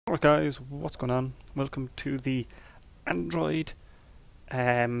Alright guys, what's going on? Welcome to the Android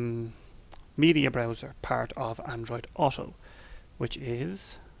media browser part of Android Auto, which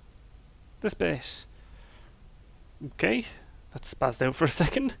is this bit. Okay, that's spazzed out for a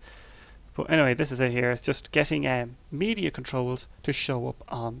second. But anyway, this is it here. It's just getting media controls to show up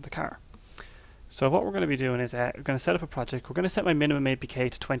on the car. So what we're going to be doing is we're going to set up a project. We're going to set my minimum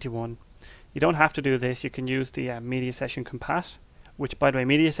APK to 21. You don't have to do this. You can use the media session compat, which by the way,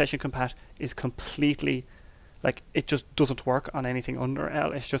 media session compat is completely, like, it just doesn't work on anything under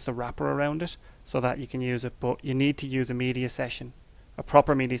L. It's just a wrapper around it so that you can use it, but you need to use a media session, a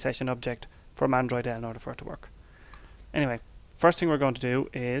proper media session object from Android L in order for it to work. Anyway, first thing we're going to do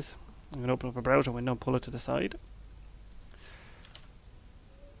is I'm going to open up a browser window and pull it to the side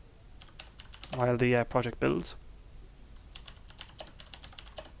while the project builds.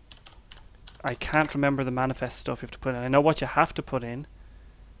 I can't remember the manifest stuff you have to put in. I know what you have to put in,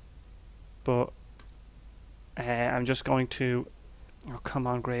 but I'm just going to, oh come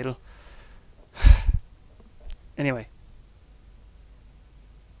on Gradle. Anyway,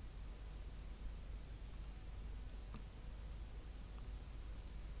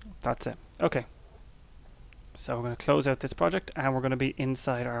 that's it. Okay, so we're going to close out this project and we're going to be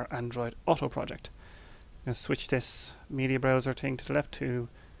inside our Android Auto project. I'm going to switch this media browser thing to the left to,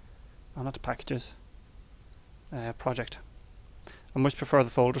 oh not the packages, project. I much prefer the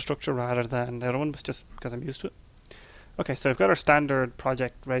folder structure rather than the other one, but just because I'm used to it. Okay, so we've got our standard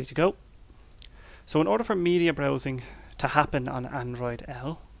project ready to go. So in order for media browsing to happen on Android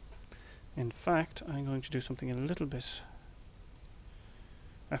L, in fact, I'm going to do something a little bit.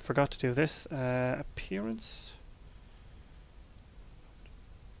 I forgot to do this. Appearance.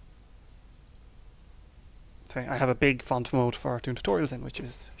 Sorry, I have a big font mode for doing tutorials in, which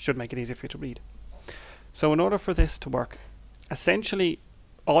should make it easier for you to read. So in order for this to work, essentially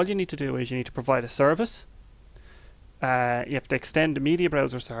all you need to do is you need to provide a service. You have to extend the media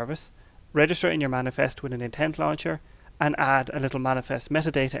browser service, register in your manifest with an intent launcher, and add a little manifest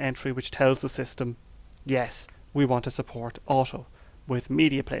metadata entry which tells the system, yes, we want to support auto with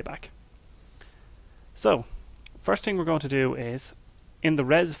media playback. So first thing we're going to do is in the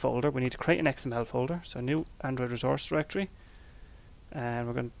res folder we need to create an XML folder, so new Android resource directory, and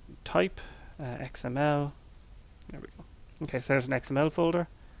we're going to type XML. There we go. Okay, so there's an XML folder,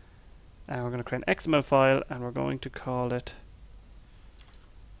 and we're going to create an XML file and we're going to call it,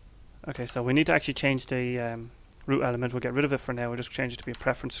 okay, so we need to actually change the root element. We'll get rid of it for now. We'll just change it to be a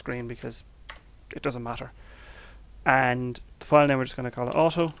preference screen because it doesn't matter. And the file name we're just going to call it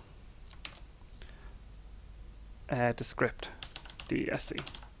auto descript DSC.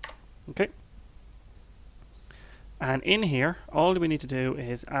 Okay. And in here, all we need to do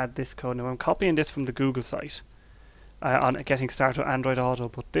is add this code. Now I'm copying this from the Google site on getting started with Android Auto,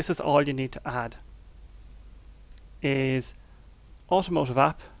 but this is all you need to add. Is automotive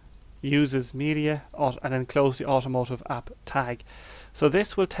app uses media and then close the automotive app tag. So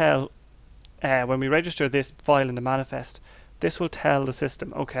this will tell, when we register this file in the manifest, this will tell the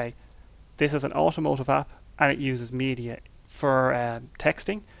system, okay, this is an automotive app and it uses media. For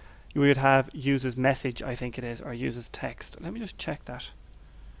texting, you would have uses message, I think it is, or uses text. Let me just check that.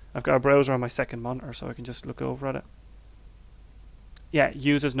 I've got a browser on my second monitor so I can just look over at it. Yeah,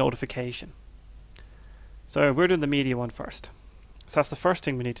 uses notification. So we're doing the media one first. So that's the first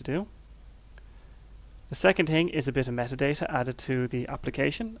thing we need to do. The second thing is a bit of metadata added to the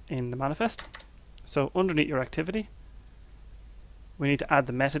application in the manifest. So underneath your activity, we need to add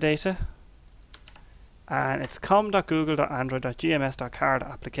the metadata, and it's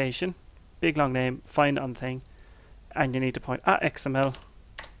com.google.android.gms.car.application, big long name, find on thing, and you need to point at XML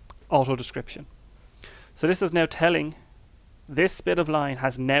auto description. So this is now telling, this bit of line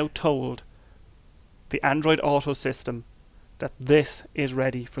has now told the Android Auto system that this is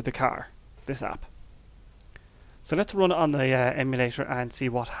ready for the car, this app. So let's run it on the emulator and see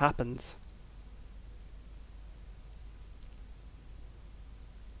what happens.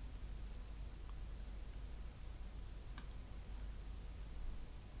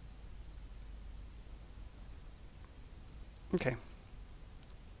 Okay,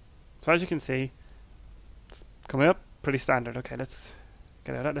 so as you can see, it's coming up pretty standard. Okay, let's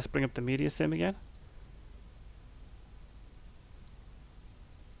get out of that. Let's bring up the media sim again.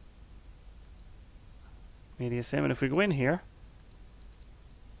 Media sim, and if we go in here,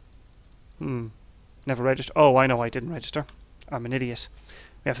 never registered. Oh, I know I didn't register. I'm an idiot.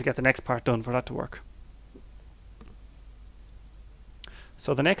 We have to get the next part done for that to work.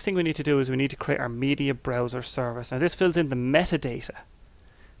 So the next thing we need to do is we need to create our media browser service. Now this fills in the metadata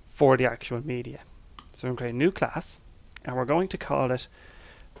for the actual media. So we're going to create a new class and we're going to call it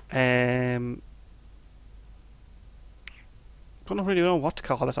Don't really know what to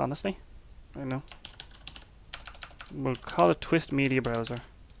call it, honestly. I know. We'll call it Twist Media Browser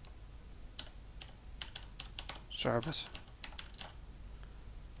Service.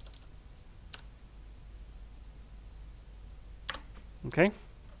 Okay,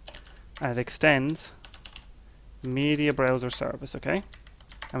 and it extends Media Browser Service. Okay,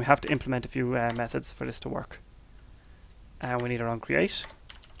 and we have to implement a few methods for this to work. And we need our own create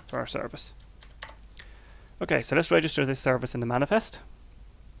for our service. Okay, so let's register this service in the manifest.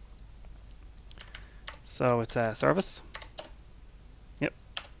 So it's a service. Yep,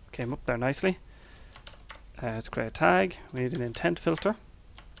 came up there nicely. Let's create a tag. We need an intent filter.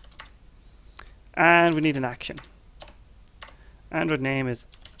 And we need an action. Android name is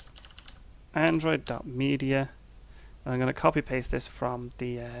android.media. I'm going to copy paste this from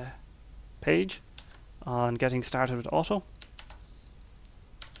the page on getting started with auto.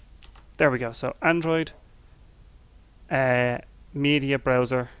 There we go. So Android media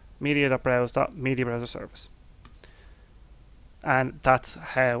browser media.browse.media browser service. And that's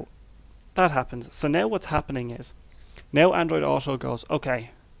how that happens. So now what's happening is, now Android Auto goes,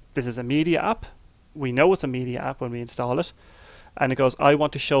 okay, this is a media app. We know it's a media app when we install it. And it goes, I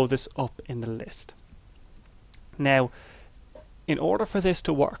want to show this up in the list. Now, in order for this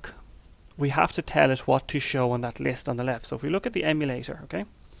to work, we have to tell it what to show on that list on the left. So if we look at the emulator, okay.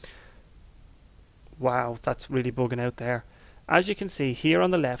 Wow, that's really bugging out there. As you can see here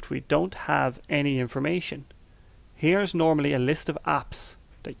on the left, we don't have any information. Here's normally a list of apps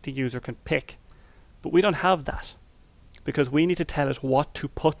that the user can pick, but we don't have that because we need to tell it what to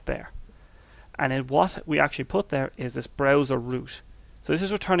put there. And then what we actually put there is this browser root. So this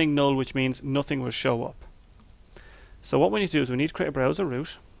is returning null, which means nothing will show up. So what we need to do is we need to create a browser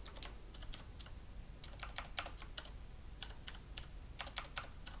root.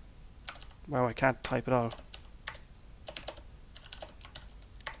 Wow, I can't type it all.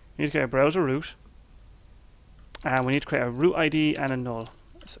 We need to create a browser root. And we need to create a root ID and a null.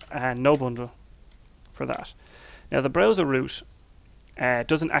 And no bundle for that. Now the browser root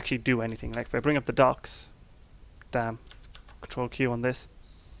doesn't actually do anything. Like if I bring up the docs, damn, Control Q on this.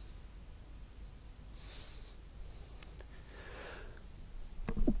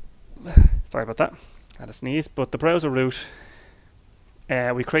 Sorry about that. I had a sneeze. But the browser root,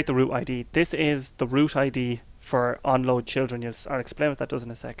 we create the root ID. This is the root ID for onload children. I'll explain what that does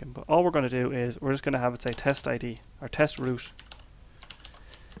in a second. But all we're going to do is we're just going to have it say test ID or test root.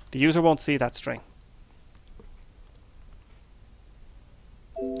 The user won't see that string.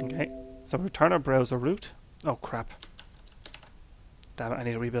 Okay, so return our browser root. Oh crap. Damn it, I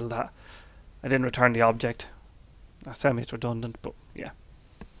need to rebuild that. I didn't return the object. That's telling me it's redundant, but yeah.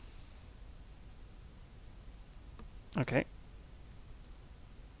 Okay.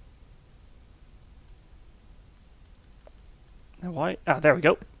 Now why? There we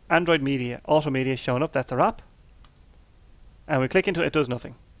go. Android Media, Auto Media is showing up. That's our app. And we click into it, it does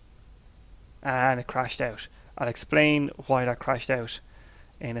nothing. And it crashed out. I'll explain why that crashed out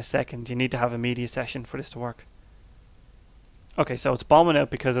in a second. You need to have a media session for this to work. Okay, so it's bombing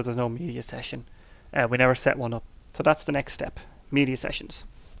out because there's no media session. We never set one up. So that's the next step, media sessions.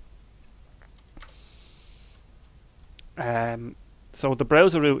 So the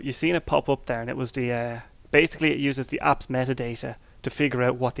browser root, you've seen it pop up there, and it was the basically it uses the app's metadata to figure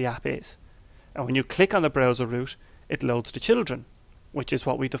out what the app is. And when you click on the browser root, it loads the children, which is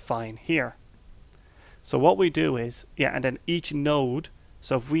what we define here. So what we do is, and then each node,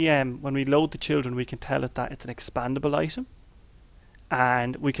 so if we when we load the children, we can tell it that it's an expandable item,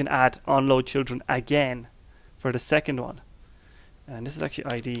 and we can add onload children again for the second one. And this is actually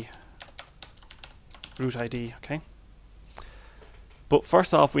ID, root ID, okay? But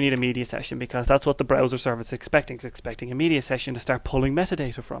first off, we need a media session because that's what the browser service is expecting. It's expecting a media session to start pulling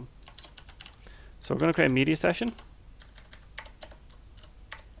metadata from. So we're going to create a media session.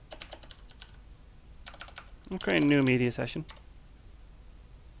 We'll create a new media session.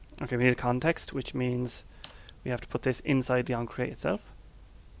 Okay, we need a context, which means we have to put this inside the onCreate itself.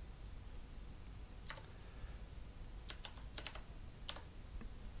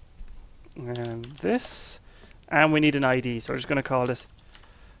 And this. And we need an ID, so we're just going to call this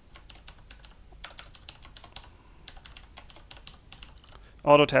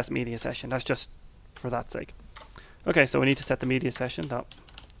auto test media session. That's just for that sake. Okay, so we need to set the media session dot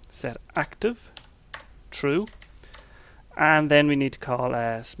set active true, and then we need to call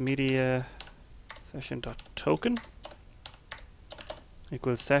as media session dot token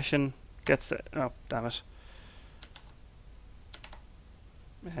equals session get set. Oh damn it!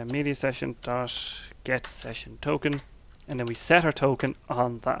 Media session dot get session token and then we set our token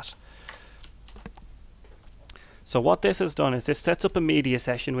on that. So what this has done is this sets up a media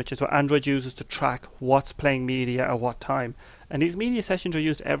session, which is what Android uses to track what's playing media at what time. And these media sessions are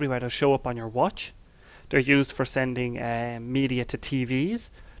used everywhere. They'll show up on your watch. They're used for sending media to TVs.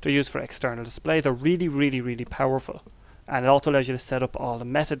 They're used for external display. They're really, really, really powerful. And it also allows you to set up all the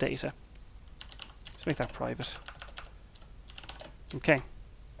metadata. Let's make that private. Okay.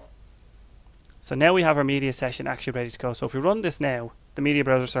 So now we have our media session actually ready to go. So if we run this now, the media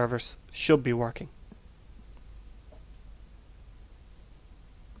browser servers should be working.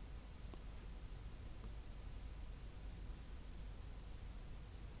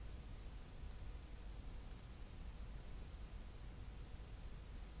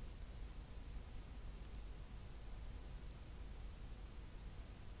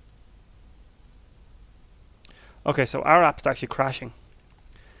 Okay, so our app is actually crashing.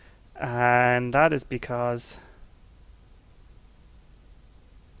 And that is because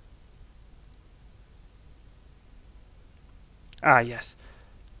yes,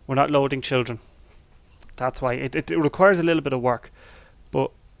 we're not loading children. That's why it requires a little bit of work.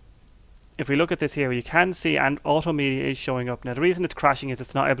 But if we look at this here, you can see and auto media is showing up. Now the reason it's crashing is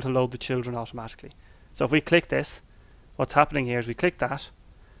it's not able to load the children automatically. So if we click this, what's happening here is we click that,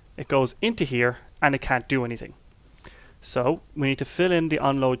 it goes into here and it can't do anything. So we need to fill in the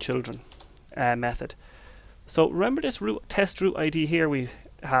onload children method. So remember this test root ID here we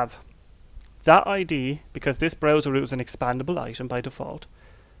have. That ID, because this browser root is an expandable item by default,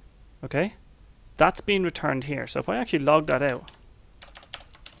 okay, that's being returned here. So if I actually log that out,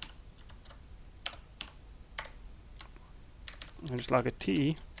 and just log a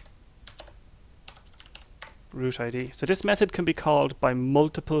T root ID. So this method can be called by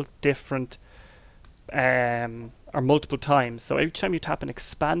multiple different or multiple times. So every time you tap an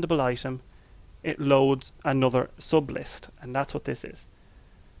expandable item, it loads another sublist, and that's what this is.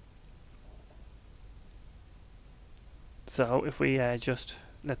 So if we just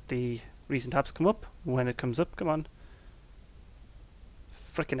let the recent apps come up, when it comes up, come on,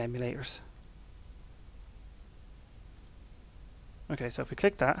 frickin' emulators. Okay, so if we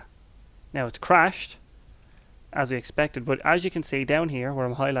click that, now it's crashed as we expected, but as you can see down here where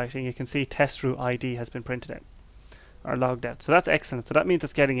I'm highlighting, you can see test root ID has been printed out or logged out. So that's excellent. So that means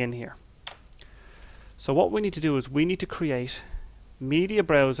it's getting in here. So what we need to do is we need to create media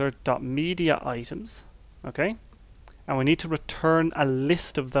browser.media items, okay? And we need to return a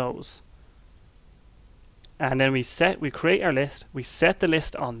list of those. And then we create our list, we set the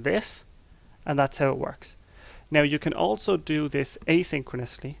list on this, and that's how it works. Now you can also do this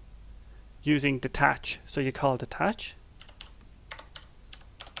asynchronously using detach. So you call detach.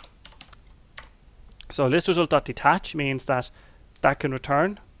 So list result.detach means that can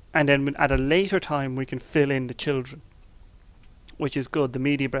return, and then at a later time we can fill in the children, which is good, the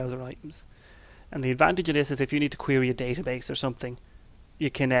media browser items. And the advantage of this is if you need to query a database or something, you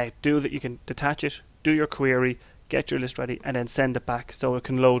can do that. You can detach it, do your query, get your list ready, and then send it back so it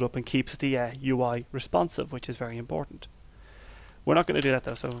can load up and keeps the UI responsive, which is very important. We're not going to do that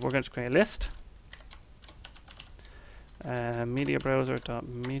though, so we're going to create a list. Media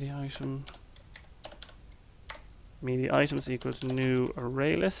browser.media item. Media items equals new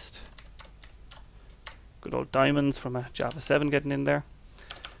array list. Good old diamonds from Java 7 getting in there.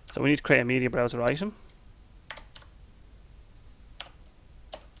 So we need to create a media browser item.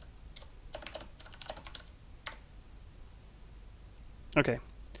 Okay,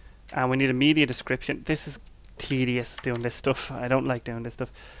 and we need a media description. This is tedious doing this stuff. I don't like doing this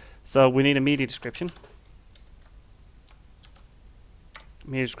stuff. So we need a media description.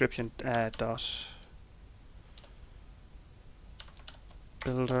 Media description dot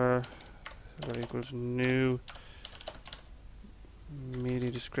builder equals new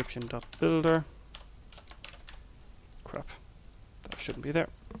media description dot builder. Crap, that shouldn't be there.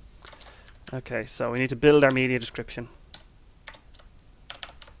 Okay, so we need to build our media description.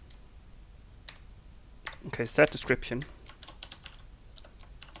 Okay, set description,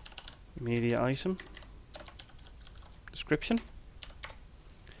 media item, description,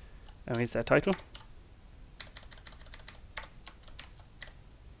 and we set title.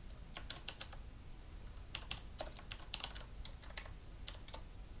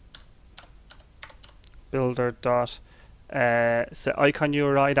 Builder dot set icon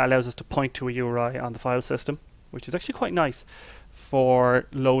URI. That allows us to point to a URI on the file system, which is actually quite nice for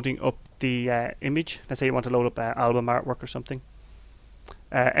loading up the image. Let's say you want to load up album artwork or something.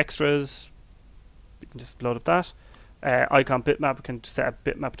 Extras, you can just load up that. Icon bitmap, we can set a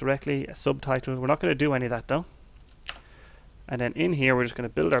bitmap directly. A subtitle, we're not going to do any of that though. And then in here we're just going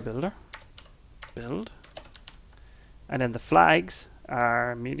to build our builder. Build. And then the flags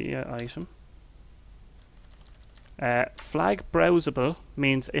are media item. Flag browsable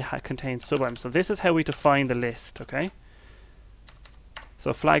means it contains sub-items. So this is how we define the list, okay?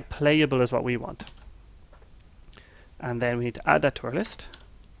 So flag playable is what we want. And then we need to add that to our list.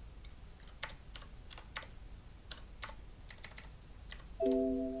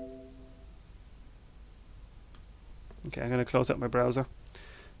 Okay, I'm going to close out my browser.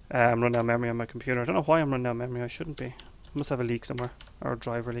 I'm running out of memory on my computer. I don't know why I'm running out of memory. I shouldn't be. I must have a leak somewhere, or a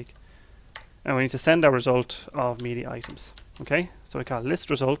driver leak. And we need to send our result of media items. Okay, so we call list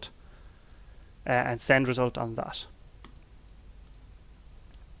result and send result on that.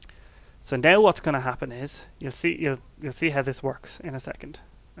 So now what's going to happen is you'll see how this works in a second.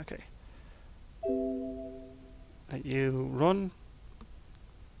 Okay, let you run.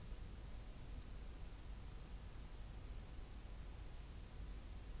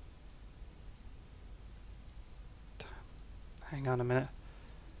 Hang on a minute.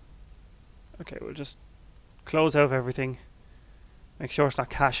 Okay, we'll just close out everything. Make sure it's not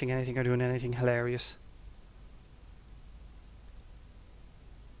caching anything or doing anything hilarious.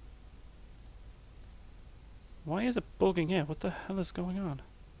 Why is it bugging out? What the hell is going on?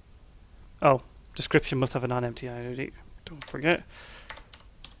 Oh, description must have a non-empty ID. Don't forget.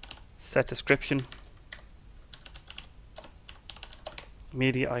 Set description.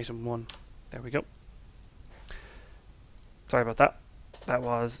 Media item 1. There we go. Sorry about that. That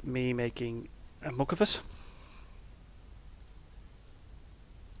was me making a muck of it.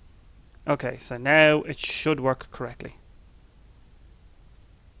 Okay, so now it should work correctly.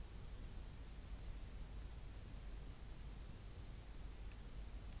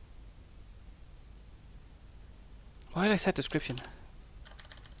 Why did I set description?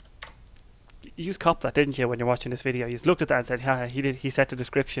 You copped that, didn't you, when you're watching this video? You looked at that and said, "Yeah, he did. He set the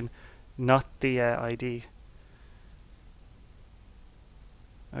description, not the ID."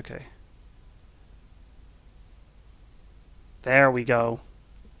 Okay. There we go.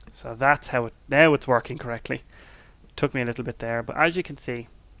 So that's how it. Now it's working correctly. It took me a little bit there, but as you can see,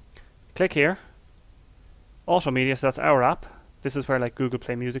 click here. Auto media. So that's our app. This is where like Google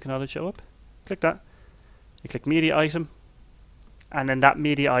Play Music and all that show up. Click that. You click media item. And then that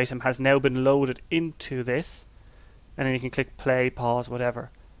media item has now been loaded into this, and then you can click play, pause,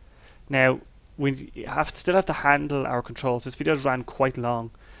 whatever. Now we still have to handle our controls. This video ran quite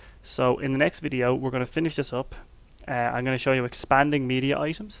long, so in the next video we're going to finish this up. I'm going to show you expanding media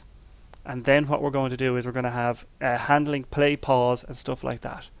items, and then what we're going to do is we're going to have handling play, pause, and stuff like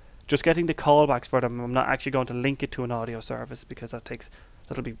that. Just getting the callbacks for them. I'm not actually going to link it to an audio service because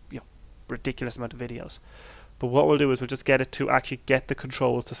that'll be ridiculous amount of videos. But what we'll do is we'll just get it to actually get the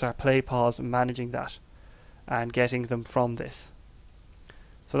controls to start play, pause, and managing that and getting them from this.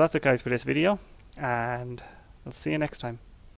 So that's it guys for this video, and I'll see you next time.